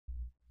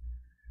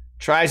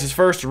Tries his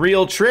first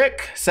real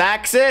trick,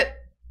 sacks it.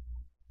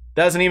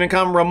 Doesn't even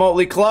come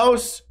remotely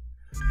close.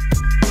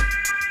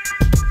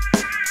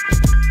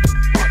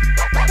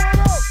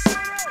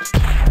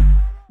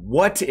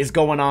 What is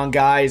going on,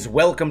 guys?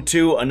 Welcome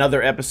to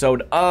another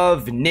episode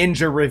of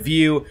Ninja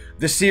Review,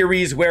 the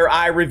series where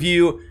I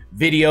review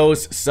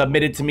videos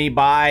submitted to me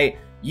by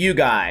you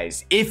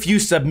guys. If you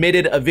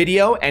submitted a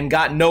video and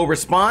got no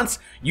response,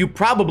 you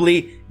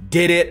probably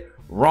did it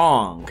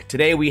wrong.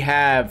 Today we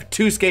have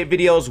two skate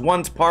videos,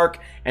 one's park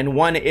and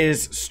one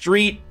is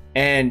street.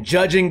 And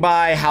judging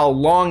by how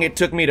long it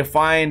took me to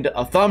find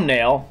a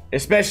thumbnail,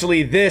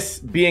 especially this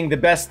being the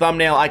best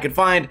thumbnail I could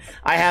find,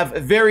 I have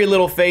very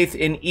little faith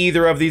in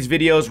either of these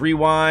videos.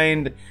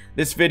 Rewind.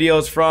 This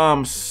video's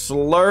from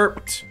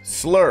Slurped.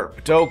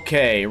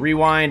 Okay,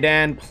 rewind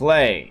and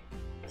play.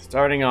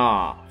 Starting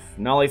off.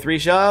 Nollie 3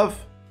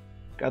 shove.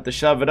 Got the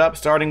shove it up.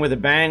 Starting with a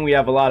bang. We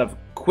have a lot of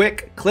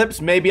quick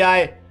clips. Maybe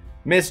I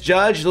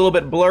misjudged. A little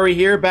bit blurry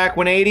here. Back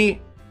 180.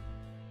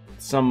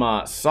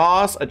 Some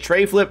sauce. A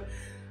tray flip.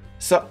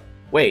 So,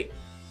 wait,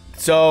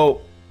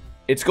 so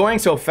it's going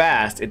so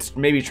fast, it's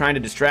maybe trying to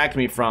distract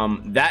me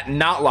from that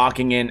not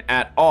locking in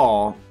at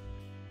all.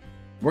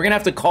 We're gonna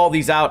have to call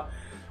these out.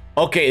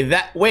 Okay,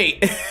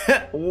 wait,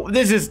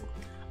 this is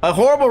a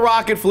horrible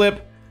rocket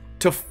flip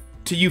to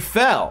you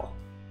fell.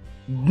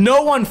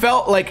 No one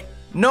felt like,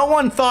 no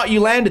one thought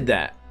you landed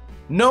that.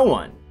 No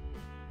one.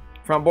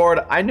 Front board,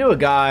 I knew a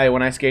guy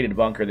when I skated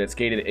bunker that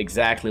skated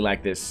exactly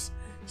like this.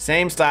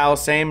 Same style,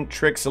 same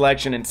trick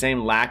selection, and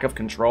same lack of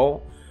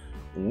control.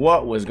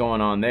 What was going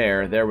on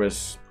there? There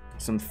was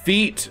some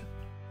feet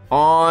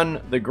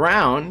on the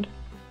ground.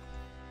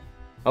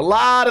 A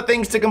lot of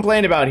things to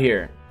complain about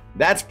here.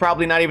 That's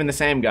probably not even the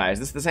same guy. Is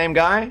this the same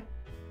guy?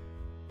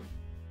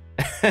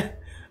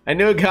 I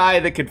knew a guy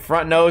that could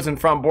front nose and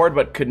front board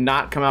but could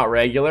not come out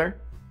regular.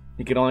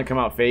 He could only come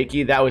out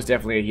fakie. That was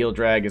definitely a heel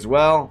drag as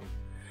well.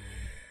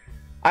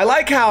 I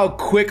like how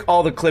quick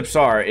all the clips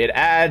are. It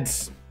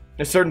adds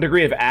a certain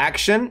degree of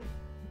action.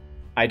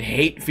 I'd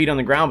hate feet on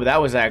the ground, but that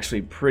was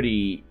actually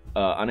pretty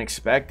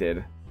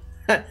unexpected.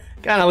 Kind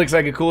of looks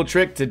like a cool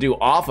trick to do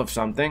off of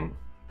something.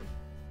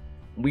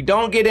 We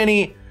don't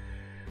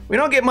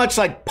get much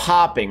like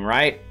popping,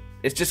 right?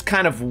 It's just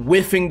kind of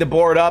whiffing the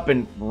board up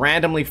and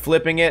randomly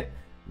flipping it.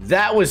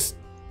 That was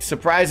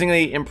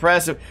surprisingly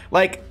impressive.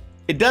 Like,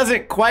 it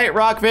doesn't quite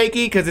rock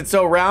fakie because it's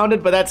so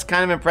rounded, but that's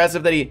kind of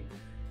impressive that he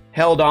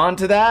held on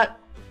to that.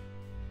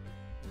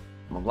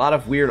 A lot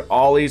of weird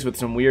ollies with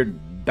some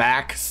weird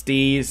back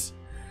stees.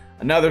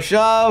 Another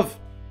shove.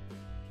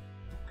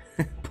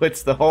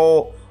 Puts the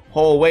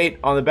whole weight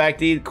on the back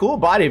D. Cool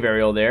body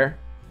varial there.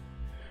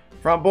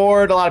 Front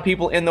board, a lot of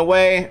people in the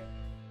way.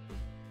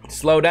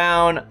 Slow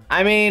down.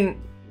 I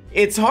mean,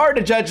 it's hard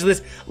to judge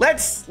this.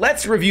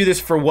 Let's review this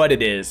for what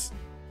it is.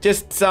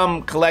 Just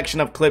some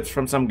collection of clips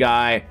from some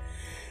guy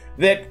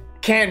that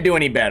can't do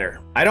any better.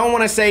 I don't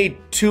want to say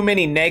too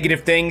many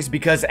negative things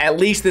because at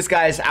least this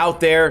guy's out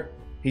there.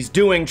 He's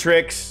doing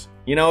tricks.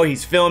 You know,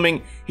 he's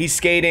filming, he's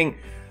skating.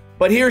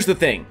 But here's the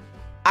thing.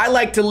 I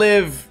like to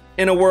live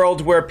in a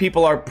world where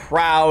people are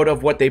proud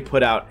of what they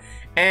put out.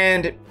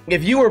 And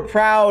if you were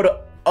proud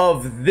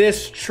of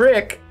this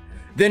trick,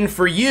 then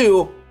for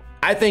you,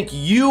 I think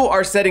you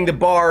are setting the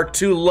bar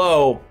too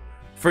low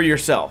for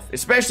yourself.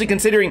 Especially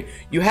considering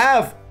you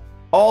have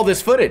all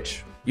this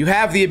footage. You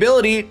have the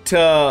ability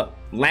to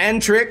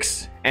land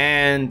tricks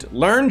and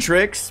learn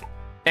tricks.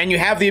 And you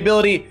have the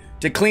ability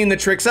to clean the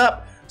tricks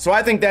up. So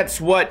I think that's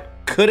what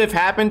could have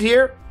happened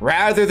here,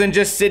 rather than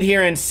just sit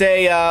here and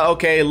say,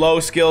 okay,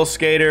 low skill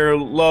skater,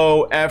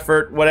 low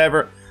effort,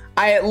 whatever.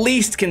 I at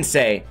least can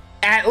say,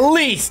 at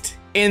least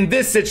in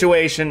this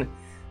situation,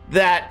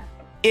 that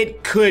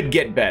it could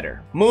get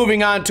better.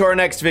 Moving on to our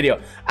next video.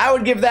 I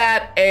would give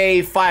that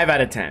a 5 out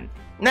of 10.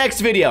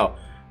 Next video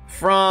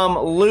from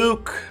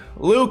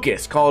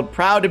Lucas called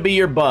Proud to Be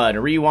Your Bud.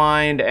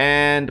 Rewind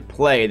and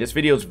play. This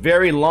video is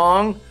very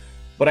long,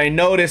 but I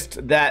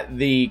noticed that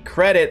the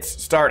credits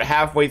start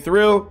halfway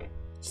through.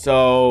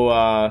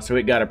 So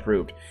it got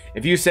approved.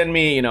 If you send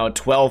me, you know, a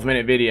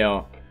 12-minute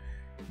video,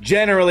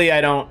 generally I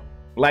don't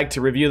like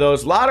to review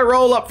those. A lot of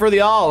roll up for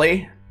the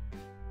ollie.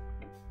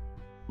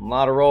 A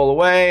lot of roll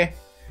away.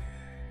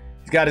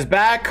 He's got his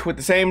back with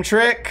the same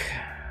trick.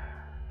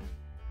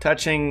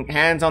 Touching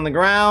hands on the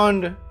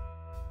ground.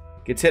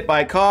 Gets hit by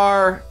a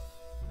car.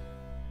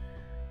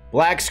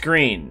 Black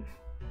screen.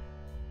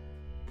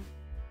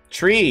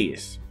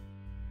 Trees.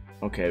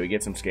 Okay, we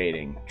get some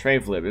skating. Tray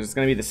flip. Is this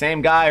going to be the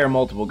same guy or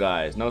multiple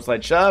guys? No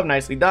slide shove.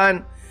 Nicely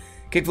done.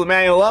 Kickflip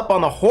manual up on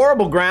the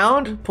horrible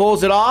ground.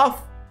 Pulls it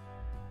off.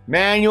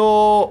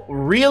 Manual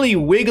really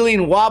wiggly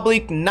and wobbly.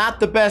 Not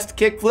the best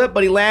kickflip,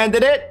 but he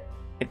landed it.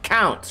 It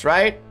counts,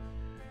 right?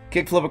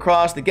 Kickflip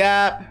across the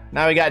gap.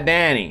 Now we got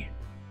Danny.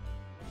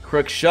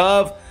 Crook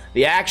shove.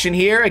 The action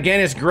here, again,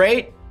 is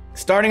great.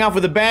 Starting off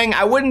with a bang.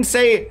 I wouldn't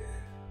say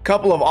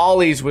couple of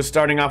ollies was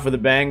starting off with a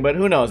bang, but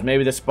who knows?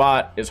 Maybe the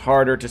spot is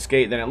harder to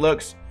skate than it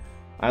looks.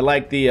 I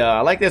like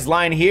this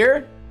line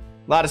here.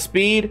 A lot of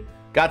speed.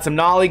 Got some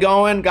nollie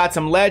going, got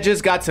some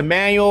ledges, got some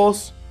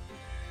manuals.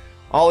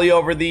 Ollie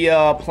over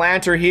the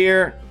planter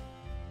here.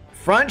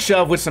 Front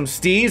shove with some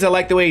steez. I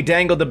like the way he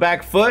dangled the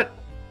back foot.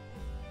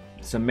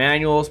 Some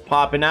manuals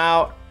popping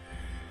out.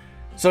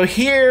 So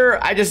here,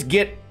 I just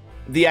get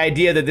the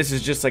idea that this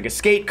is just like a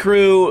skate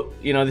crew.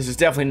 You know, this is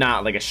definitely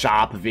not like a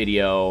shop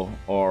video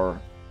or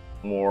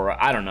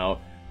I don't know.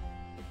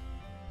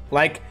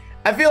 Like,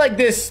 I feel like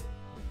this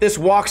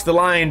walks the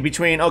line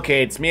between,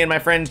 okay, it's me and my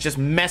friends just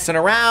messing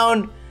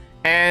around,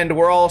 and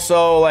we're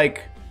also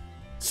like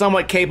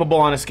somewhat capable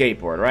on a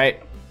skateboard,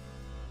 right?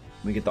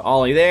 We get the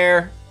ollie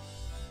there.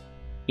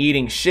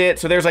 Eating shit.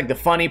 So there's like the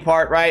funny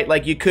part, right?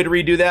 Like you could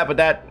redo that, but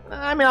that,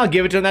 I mean, I'll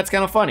give it to him. That's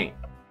kind of funny.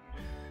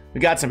 We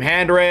got some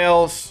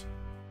handrails.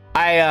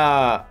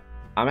 I'm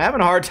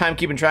having a hard time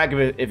keeping track of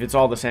it if it's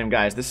all the same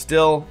guys. This is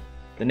still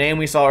the name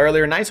we saw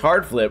earlier. Nice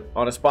hard flip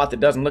on a spot that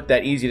doesn't look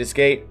that easy to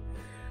skate.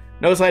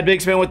 No slide big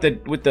spin with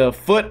the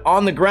foot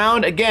on the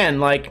ground. Again,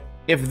 like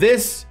if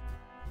this,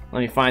 let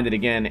me find it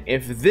again.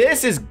 If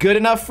this is good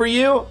enough for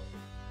you,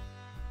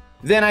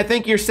 then I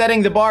think you're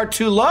setting the bar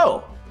too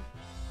low.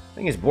 I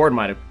think his board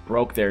might have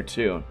broke there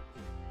too.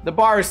 The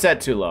bar is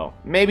set too low.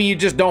 Maybe you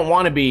just don't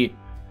want to be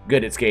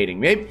good at skating.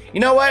 Maybe, you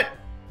know what?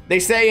 They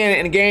say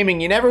in gaming,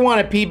 you never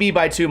want to PB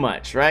by too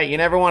much, right? You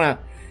never want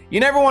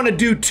to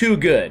do too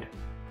good.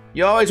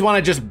 You always want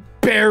to just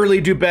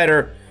barely do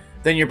better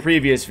than your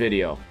previous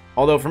video.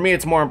 Although for me,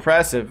 it's more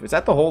impressive. Is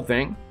that the whole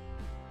thing?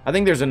 I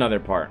think there's another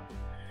part.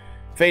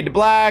 Fade to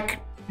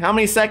black. How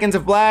many seconds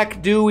of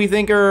black do we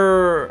think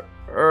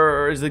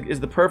is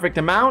the perfect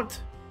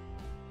amount?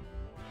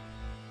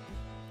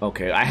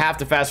 Okay, I have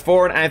to fast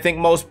forward, and I think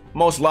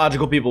most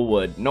logical people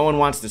would. No one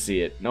wants to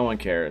see it. No one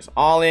cares.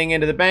 Ollieing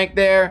into the bank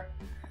there.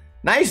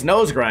 Nice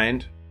nose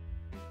grind.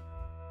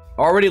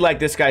 Already like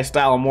this guy's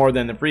style more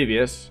than the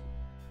previous.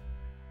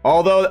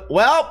 Although,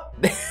 well,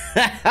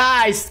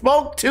 I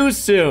spoke too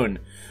soon.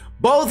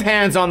 Both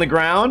hands on the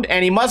ground,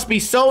 and he must be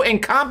so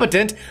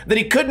incompetent that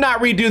he could not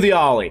redo the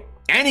ollie.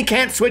 And he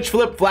can't switch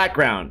flip flat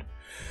ground.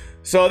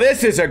 So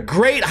this is a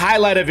great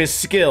highlight of his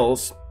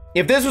skills.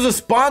 If this was a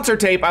sponsor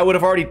tape, I would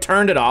have already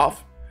turned it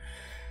off.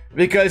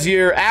 Because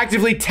you're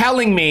actively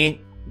telling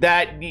me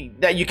that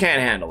you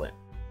can't handle it.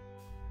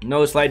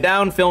 No slide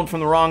down, filmed from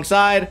the wrong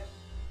side.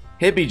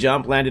 Hippie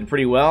jump, landed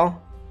pretty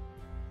well.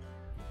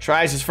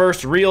 Tries his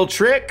first real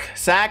trick,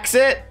 sacks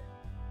it.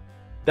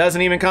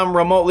 Doesn't even come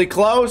remotely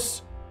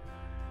close.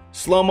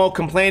 Slow-mo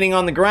complaining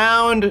on the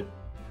ground.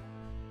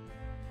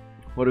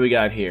 What do we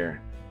got here?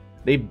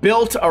 They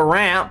built a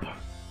ramp.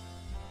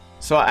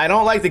 So I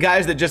don't like the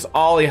guys that just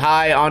ollie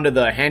high onto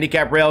the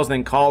handicap rails and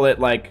then call it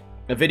like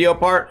a video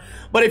part.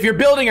 But if you're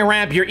building a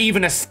ramp, you're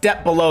even a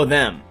step below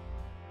them.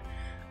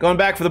 Going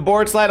back for the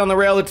board slide on the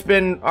rail, it's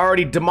been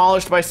already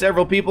demolished by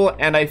several people,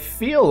 and I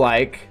feel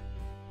like...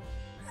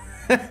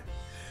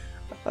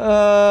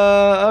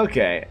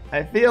 okay.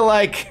 I feel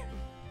like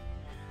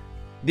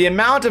the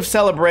amount of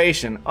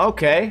celebration,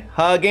 okay.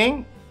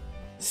 Hugging,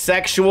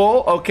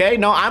 sexual, okay.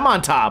 No, I'm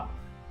on top.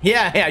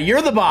 Yeah,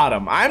 you're the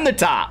bottom. I'm the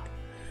top.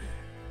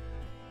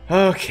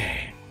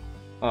 Okay.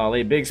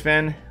 Ollie, big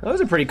spin. Those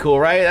are pretty cool,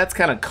 right? That's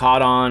kind of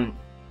caught on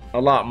a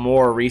lot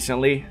more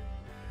recently.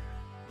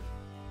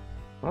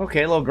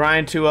 Okay, a little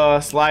grind to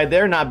a slide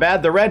there. Not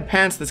bad. The red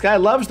pants. This guy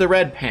loves the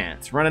red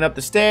pants. Running up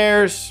the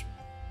stairs.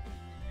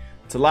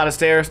 It's a lot of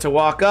stairs to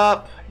walk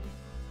up.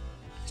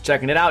 He's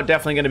checking it out.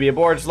 Definitely going to be a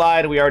board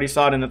slide. We already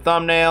saw it in the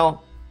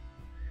thumbnail.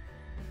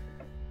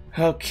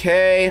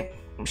 Okay.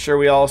 I'm sure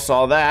we all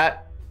saw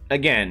that.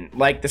 Again,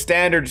 like the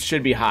standards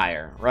should be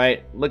higher,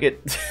 right? Look at...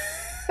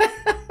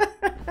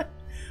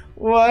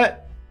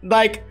 What?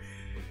 Like...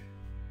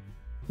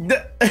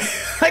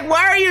 like,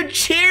 why are you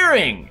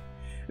cheering?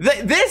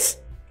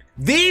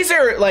 These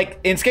are, like,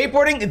 in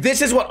skateboarding,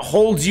 this is what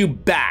holds you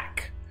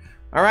back.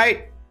 All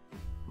right?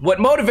 What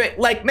motivate,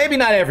 like, maybe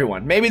not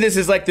everyone. Maybe this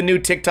is like the new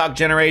TikTok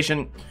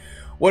generation.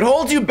 What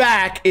holds you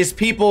back is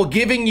people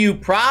giving you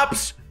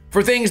props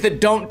for things that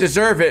don't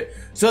deserve it,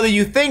 so that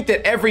you think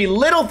that every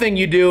little thing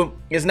you do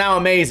is now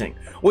amazing.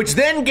 Which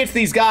then gets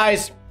these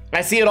guys,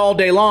 I see it all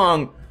day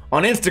long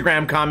on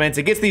Instagram comments,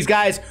 it gets these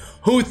guys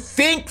who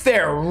think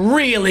they're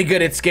really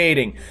good at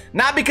skating.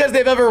 Not because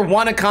they've ever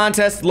won a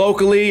contest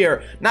locally,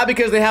 or not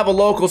because they have a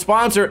local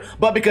sponsor,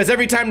 but because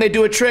every time they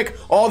do a trick,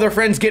 all their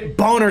friends get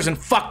boners and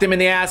fuck them in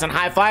the ass and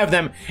high-five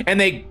them, and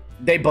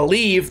they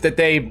believe that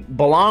they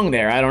belong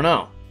there. I don't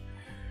know.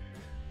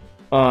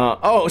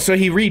 Oh, so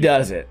he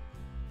redoes it.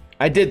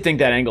 I did think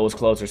that angle was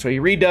closer. So he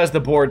redoes the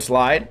board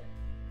slide.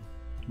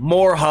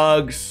 More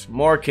hugs,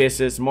 more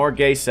kisses, more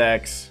gay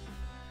sex.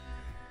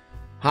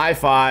 High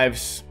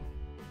fives.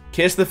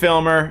 Kiss the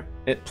filmer.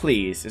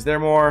 Please, is there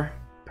more?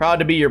 Proud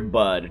to be your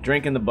bud.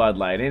 Drinking the Bud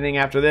Light. Anything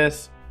after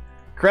this?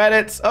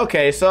 Credits.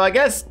 Okay, so I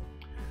guess,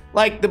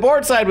 like, the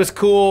board slide was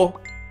cool.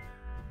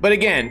 But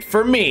again,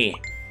 for me,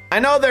 I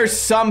know there's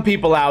some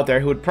people out there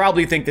who would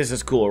probably think this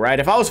is cool, right?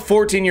 If I was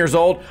 14 years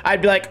old,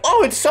 I'd be like,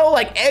 oh, it's so,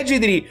 like, edgy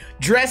that he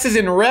dresses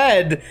in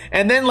red.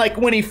 And then, like,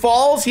 when he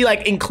falls, he,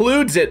 like,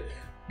 includes it.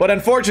 But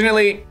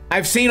unfortunately,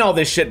 I've seen all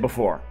this shit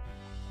before.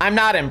 I'm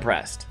not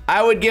impressed.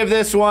 I would give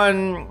this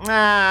one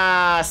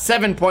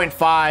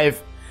 7.5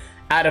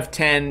 out of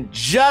 10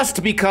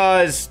 just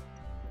because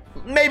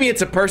maybe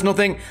it's a personal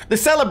thing. The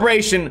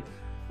celebration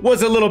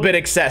was a little bit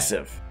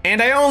excessive.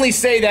 And I only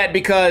say that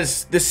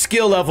because the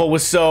skill level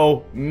was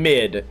so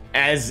mid,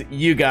 as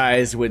you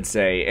guys would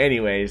say.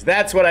 Anyways,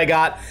 that's what I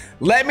got.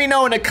 Let me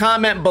know in a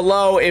comment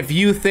below if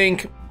you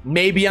think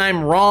maybe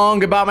I'm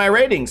wrong about my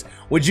ratings.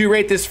 Would you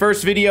rate this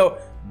first video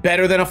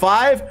better than a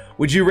 5?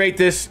 Would you rate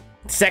this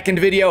second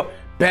video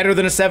better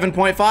than a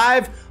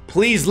 7.5?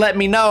 Please let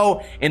me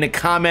know in a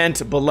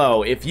comment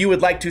below. If you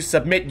would like to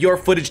submit your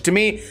footage to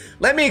me,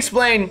 let me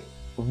explain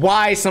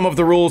why some of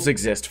the rules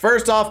exist.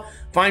 First off,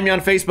 find me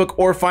on Facebook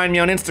or find me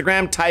on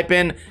Instagram, type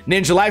in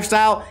Ninja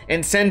Lifestyle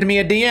and send me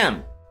a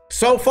DM.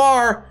 So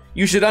far,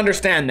 you should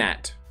understand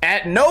that.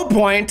 At no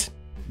point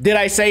did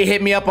I say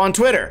hit me up on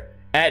Twitter.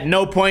 At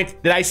no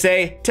point did I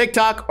say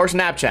TikTok or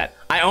Snapchat.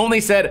 I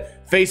only said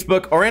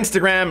Facebook or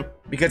Instagram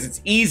because it's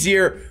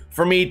easier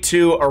for me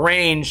to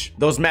arrange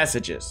those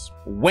messages.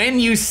 When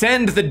you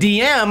send the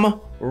DM,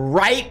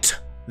 write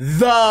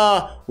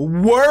the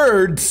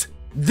words,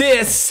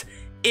 "This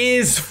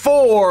is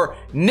for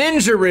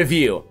Ninja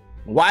Review."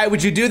 Why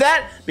would you do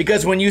that?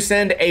 Because when you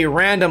send a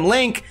random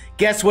link,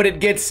 guess what it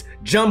gets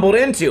jumbled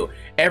into?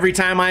 Every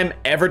time I'm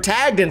ever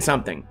tagged in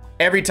something.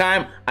 Every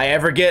time I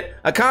ever get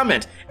a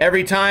comment.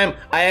 Every time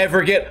I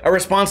ever get a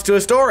response to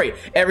a story.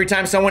 Every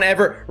time someone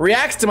ever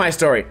reacts to my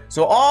story.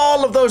 So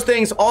all of those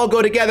things all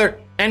go together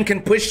and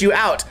can push you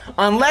out.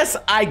 Unless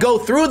I go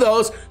through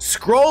those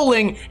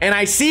scrolling and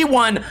I see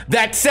one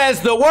that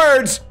says the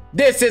words,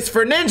 "This is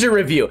for Ninja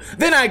Review."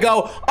 Then I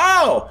go,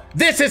 oh,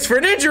 this is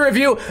for Ninja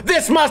Review.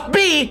 This must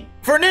be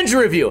for Ninja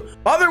Review.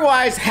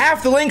 Otherwise,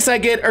 half the links I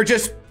get are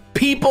just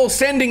people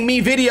sending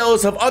me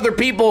videos of other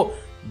people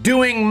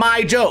doing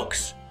my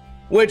jokes,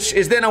 which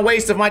is then a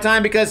waste of my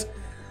time because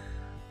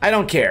I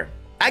don't care.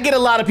 I get a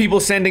lot of people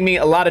sending me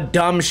a lot of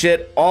dumb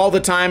shit all the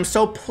time,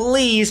 so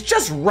please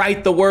just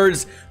write the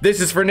words, "This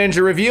is for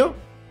Ninja Review,"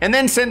 and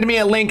then send me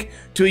a link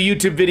to a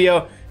YouTube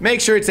video. Make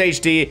sure it's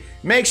HD,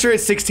 make sure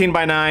it's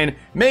 16:9,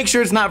 make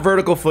sure it's not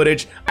vertical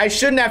footage. I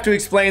shouldn't have to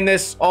explain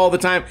this all the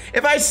time.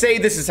 If I say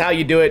this is how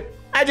you do it,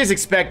 I just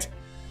expect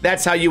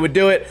that's how you would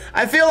do it.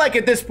 I feel like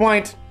at this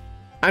point,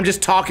 I'm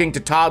just talking to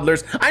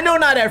toddlers. I know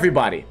not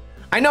everybody,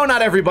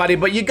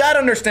 but you gotta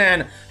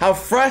understand how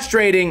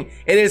frustrating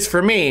it is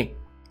for me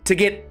to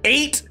get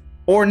 8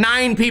 or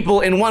 9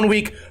 people in 1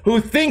 week who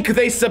think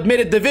they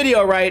submitted the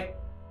video right,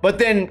 but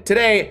then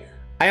today,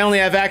 I only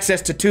have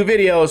access to 2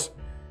 videos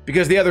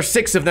because the other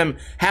 6 of them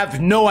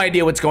have no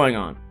idea what's going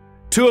on.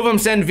 2 of them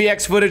send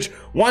VX footage.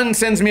 1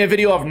 sends me a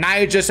video of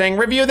Nyjah saying,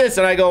 "Review this,"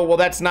 and I go, "Well,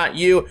 that's not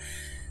you."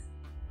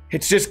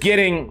 It's just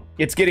getting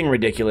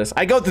ridiculous.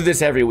 I go through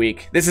this every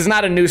week. This is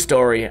not a new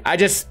story.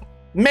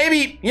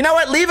 Maybe, you know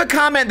what? Leave a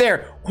comment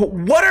there.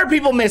 What are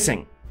people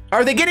missing?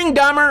 Are they getting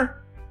dumber?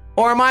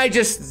 Or am I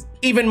just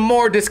even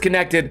more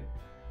disconnected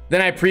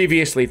than I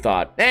previously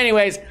thought?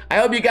 Anyways, I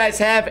hope you guys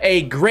have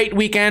a great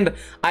weekend.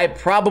 I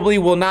probably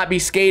will not be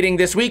skating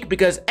this week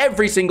because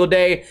every single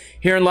day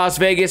here in Las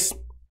Vegas,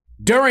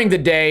 during the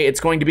day, it's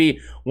going to be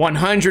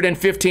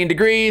 115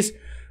 degrees,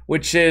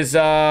 which is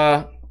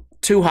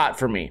too hot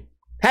for me.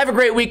 Have a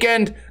great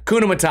weekend.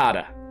 Kuna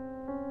Matata.